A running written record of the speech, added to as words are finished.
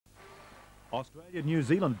Australia-New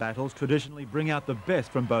Zealand battles traditionally bring out the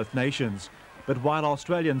best from both nations. But while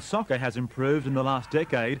Australian soccer has improved in the last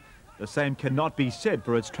decade, the same cannot be said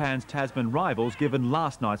for its trans-Tasman rivals given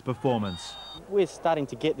last night's performance. We're starting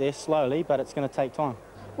to get there slowly, but it's going to take time.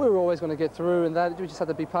 We were always going to get through, and we just had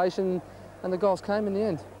to be patient, and the goals came in the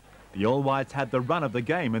end. The All Whites had the run of the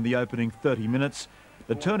game in the opening 30 minutes,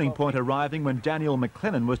 the turning point arriving when Daniel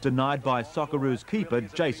McClennan was denied by Socceroos keeper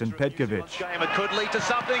Jason Petkovic. It could lead to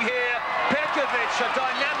something here. Petkovic, a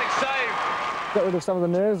dynamic save. Got rid of some of the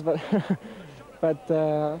nerves, but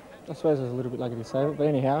I suppose it was a little bit lucky to save it. But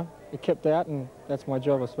anyhow, it kept out, and that's my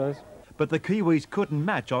job, I suppose. But the Kiwis couldn't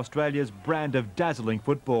match Australia's brand of dazzling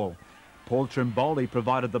football. Paul Trimboli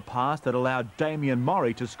provided the pass that allowed Damian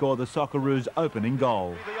Mori to score the Socceroos' opening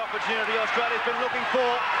goal. The opportunity Australia's been looking for.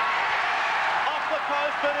 Off the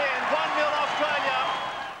post, but in. 1-0 Australia.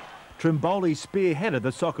 Trimboli spearheaded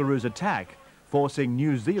the Socceroos' attack, forcing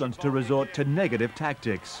New Zealand to resort to negative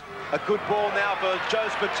tactics. A good ball now for Joe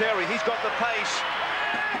Spiteri. He's got the pace.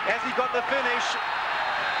 Has he got the finish?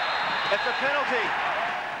 It's a penalty.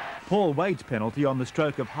 Paul Wade's penalty on the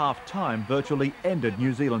stroke of half-time virtually ended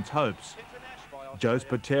New Zealand's hopes. Joe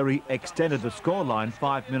Spiteri extended the scoreline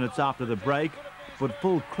 5 minutes after the break, but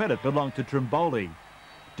full credit belonged to Trimboli.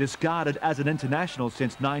 Discarded as an international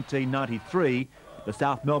since 1993, the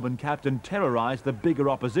South Melbourne captain terrorised the bigger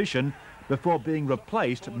opposition before being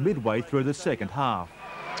replaced midway through the second half.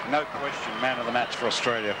 No question, man of the match for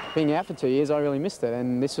Australia. Being out for 2 years, I really missed it,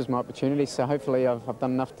 and this was my opportunity, so hopefully I've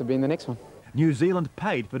done enough to be in the next one. New Zealand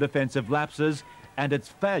paid for defensive lapses and its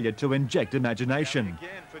failure to inject imagination.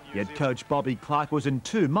 Yet coach Bobby Clark was in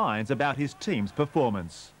two minds about his team's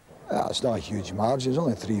performance. It's not a huge margin, it's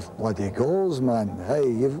only 3 bloody goals, man. Hey,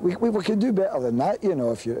 we can do better than that, you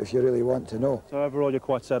know, if you really want to know. So overall, you're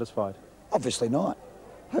quite satisfied? Obviously not.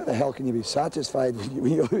 How the hell can you be satisfied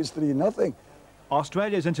when you lose 3-0?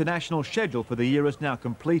 Australia's international schedule for the year is now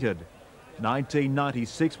completed.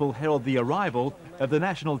 1996 will herald the arrival of the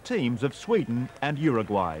national teams of Sweden and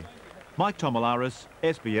Uruguay. Mike Tomalaris,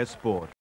 SBS Sport.